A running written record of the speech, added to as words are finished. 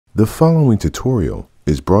The following tutorial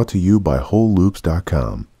is brought to you by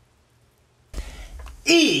WholeLoops.com.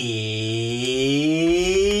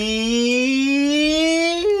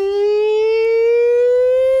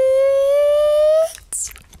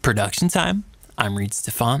 It's production time. I'm Reid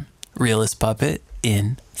Stefan, Realest puppet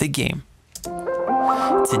in the game.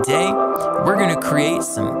 Today, we're gonna create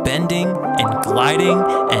some bending and gliding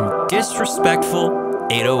and disrespectful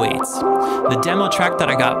 808s. The demo track that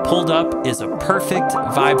I got pulled up is a perfect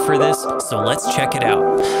vibe for this, so let's check it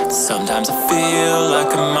out. Sometimes I feel like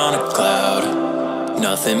I'm on a cloud.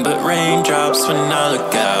 Nothing but raindrops when I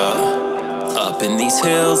look out. Up in these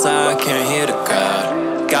hills, I can't hear the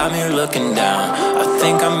crowd. Got me looking down, I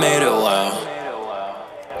think I made it wow.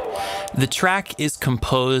 The track is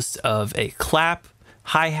composed of a clap,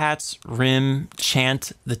 hi-hats, rim,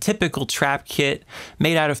 chant, the typical trap kit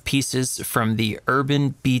made out of pieces from the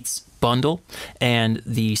Urban Beets bundle, and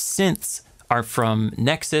the synths are from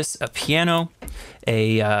Nexus, a piano,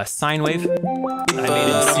 a sine wave I made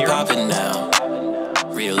in Serum.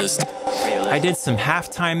 Realest. I did some half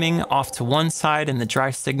timing off to one side and the dry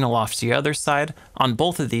signal off to the other side on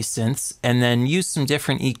both of these synths, and then used some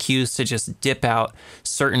different EQs to just dip out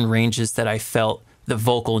certain ranges that I felt the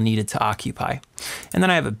vocal needed to occupy. And then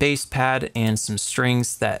I have a bass pad and some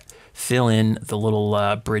strings that fill in the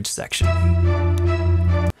little bridge section.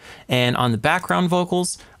 And on the background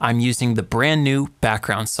vocals, I'm using the brand new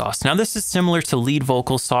background sauce. Now this is similar to lead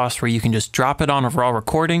vocal sauce where you can just drop it on a raw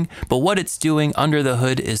recording, but what it's doing under the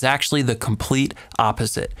hood is actually the complete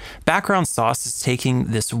opposite. Background sauce is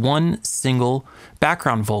taking this one single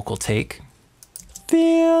background vocal take,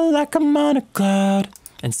 feel like I'm on a cloud,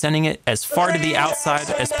 and sending it as far to the outside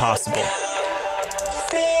as possible.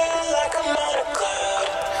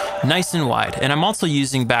 Nice and wide. And I'm also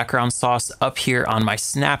using background sauce up here on my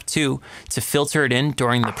snap too to filter it in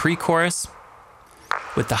during the pre-chorus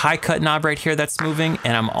with the high cut knob right here that's moving,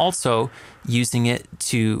 and I'm also using it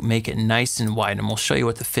to make it nice and wide, and we'll show you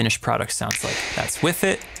what the finished product sounds like. That's with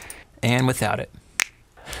it and without it.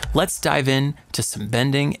 Let's dive in to some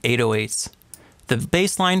bending 808s. The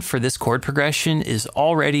bass line for this chord progression is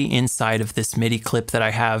already inside of this MIDI clip that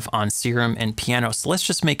I have on Serum and piano. So let's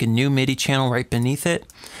just make a new MIDI channel right beneath it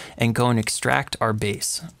and go and extract our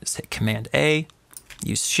bass. Just hit Command A,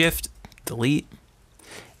 use Shift, Delete,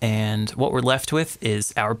 and what we're left with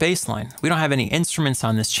is our bass line. We don't have any instruments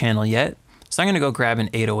on this channel yet, so I'm gonna go grab an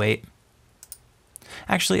 808.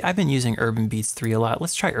 Actually, I've been using Urban Beets 3 a lot.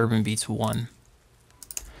 Let's try Urban Beets 1.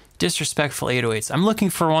 Disrespectful 808s. I'm looking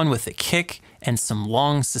for one with a kick and some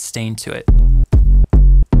long sustain to it.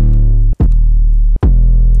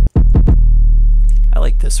 I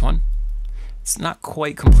like this one. It's not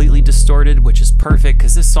quite completely distorted, which is perfect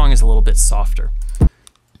because this song is a little bit softer.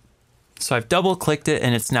 So I've double clicked it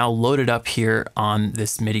and it's now loaded up here on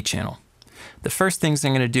this MIDI channel. The first things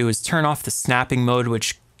I'm going to do is turn off the snapping mode,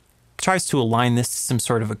 which tries to align this to some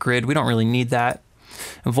sort of a grid. We don't really need that.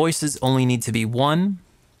 Voices only need to be 1.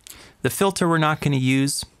 The filter we're not going to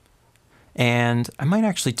use, and I might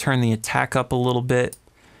actually turn the attack up a little bit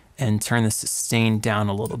and turn the sustain down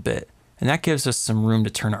a little bit, and that gives us some room to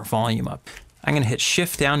turn our volume up. I'm going to hit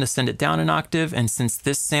Shift down to send it down an octave, and since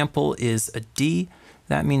this sample is a D,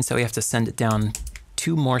 that means that we have to send it down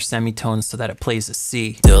 2 more semitones so that it plays a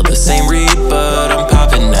C. Still the same Reid, but I'm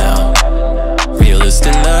popping now. Realist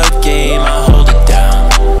in the game, I hold it down.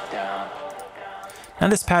 Now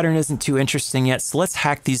this pattern isn't too interesting yet, so let's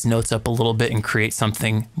hack these notes up a little bit and create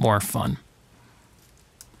something more fun.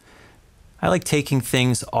 I like taking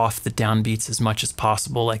things off the downbeats as much as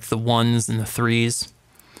possible, like the 1s and the 3s,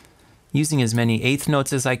 using as many 8th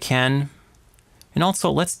notes as I can, and also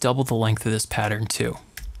let's double the length of this pattern too.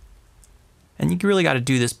 And you really got to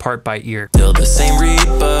do this part by ear. Still the same Reid,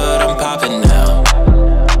 but I'm popping now.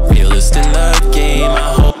 Realist in the game,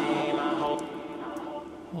 I hold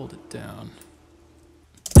it down.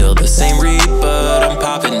 Still the same Reid, but I'm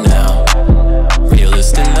popping now.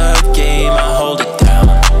 Realist in the game, I hold it down.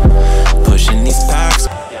 Pushing these packs.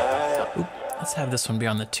 Oop, let's have this one be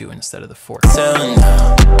on the 2 instead of the 4. Selling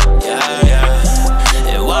now, yeah.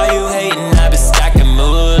 And while you hating, I've been stacking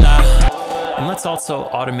moolah. And let's also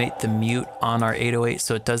automate the mute on our 808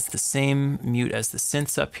 so it does the same mute as the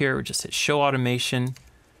synths up here. We just hit Show Automation, you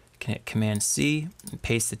can hit Command C and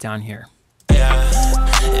paste it down here.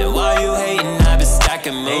 And while you hating, I've been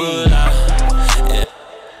stacking moolah.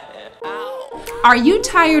 Are you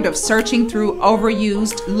tired of searching through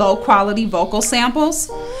overused, low-quality vocal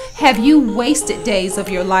samples? Have you wasted days of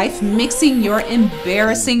your life mixing your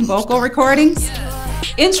embarrassing vocal recordings?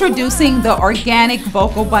 Introducing the Organic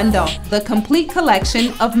Vocal Bundle, the complete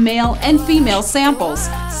collection of male and female samples,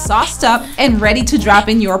 sauced up and ready to drop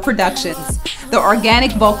in your productions. The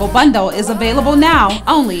Organic Vocal Bundle is available now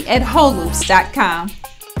only at wholeloops.com.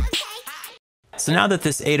 So now that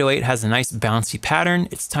this 808 has a nice bouncy pattern,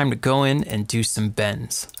 it's time to go in and do some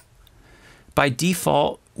bends. By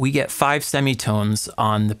default, we get 5 semitones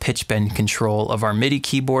on the pitch bend control of our MIDI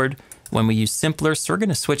keyboard when we use simpler, so we're going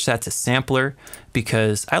to switch that to sampler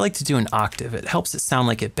because I like to do an octave. It helps it sound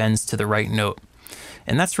like it bends to the right note.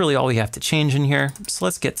 And that's really all we have to change in here, so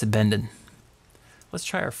let's get to bending. Let's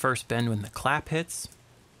try our first bend when the clap hits.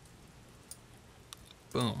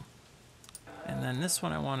 Boom. And then this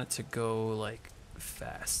one I want it to go like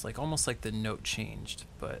fast, like almost like the note changed,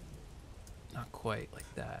 but not quite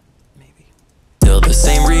like that, maybe. Still the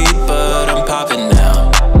same Reid, but I'm popping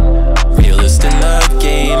now. Realest in the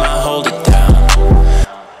game, I hold it down.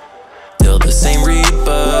 Still the same Reid,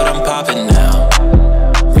 but I'm popping now.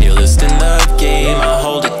 Realest in the game, I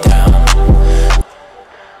hold it down.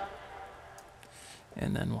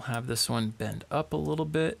 And then we'll have this one bend up a little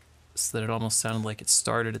bit so that it almost sounded like it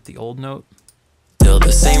started at the old note. Still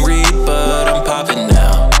the same Reid, but I'm popping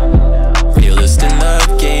now. Realest in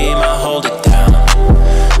the game, I hold it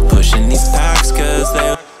down. Pushing these packs cause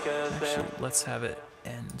they... Actually, let's have it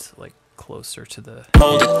end like closer to the...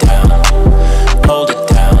 Hold it down, hold it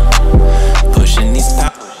down. Pushing these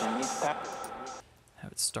packs.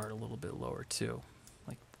 Have it start a little bit lower too,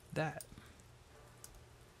 like that.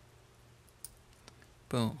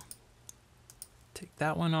 Boom. Take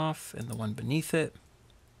that one off and the one beneath it.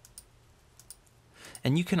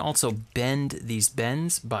 And you can also bend these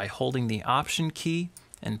bends by holding the Option key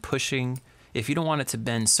and pushing. If you don't want it to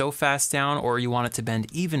bend so fast down or you want it to bend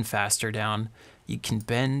even faster down, you can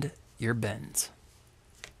bend your bends.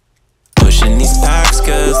 Pushing these packs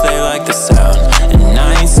cause they like the sound. And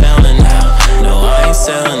I ain't selling now. No, I ain't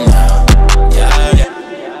selling now. Yeah.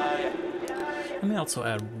 Let me also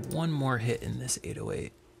add one more hit in this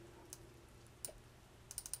 808.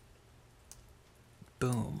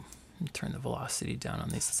 Boom. Turn the velocity down on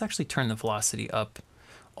these. Let's actually turn the velocity up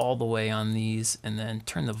all the way on these and then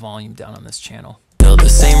turn the volume down on this channel. Still the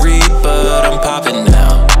same Reid, but I'm popping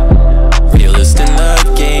now. Realest in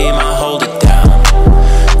the game, I hold it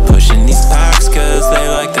down. Pushing these packs cause they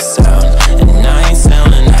like the sound. And I ain't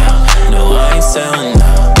selling now. No, I ain't selling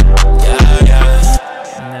now. Yeah,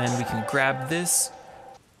 yeah. And then we can grab this.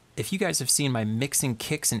 If you guys have seen my mixing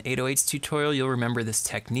kicks and 808s tutorial, you'll remember this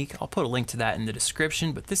technique. I'll put a link to that in the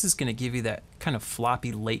description, but this is going to give you that kind of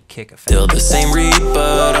floppy late kick effect. Still the same Reid,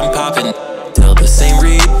 but I'm popping. Still the same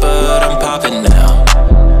Reid, but I'm popping now.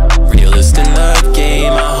 Realest in the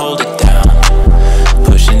game, I hold it down.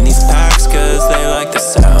 Pushing these packs cause they like the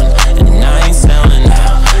sound. And I ain't selling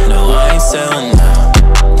now. No, I ain't selling now.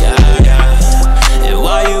 Yeah, yeah. And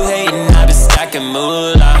why you hating? I be stacking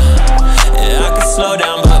moolah. Yeah, I can slow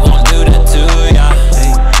down, but won't do that to ya.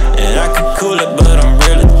 And I can cool it, but I'm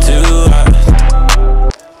really too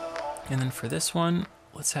hot. And then for this one,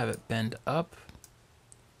 let's have it bend up.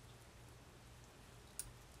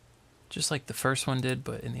 Just like the first one did,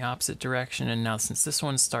 but in the opposite direction. And now since this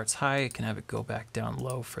one starts high, I can have it go back down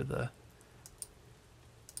low for the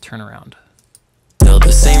turnaround. Still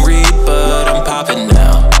the same Reid, but I'm popping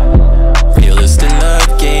now. Realest in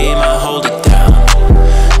the game, I hold it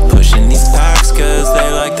down. Pushing these packs cause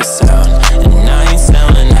they like the sound. And I ain't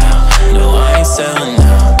selling now. No, I ain't selling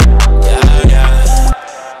now. Yeah, yeah.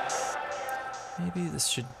 Maybe this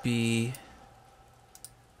should be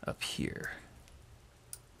up here.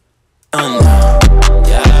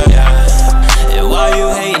 Yeah, yeah. And why you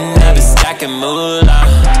hating? I be stacking moolah.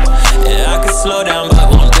 Yeah, I can slow down, but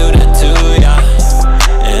won't do that to ya.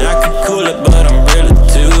 And I can cool it, but I'm really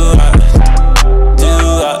too hot.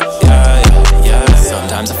 Yeah, yeah, yeah.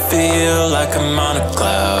 Sometimes I feel like I'm on a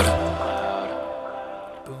cloud.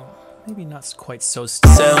 Boom. Maybe not quite so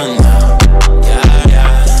selling now. Yeah,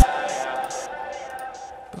 yeah.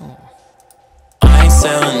 Boom. I ain't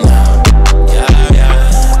selling now. Yeah, yeah.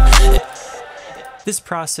 This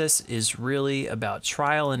process is really about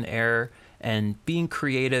trial and error and being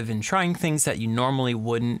creative and trying things that you normally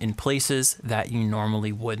wouldn't in places that you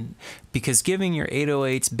normally wouldn't. Because giving your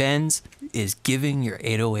 808s bends is giving your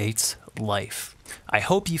 808s life. I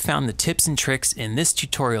hope you found the tips and tricks in this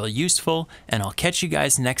tutorial useful, and I'll catch you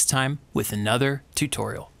guys next time with another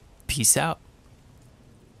tutorial. Peace out.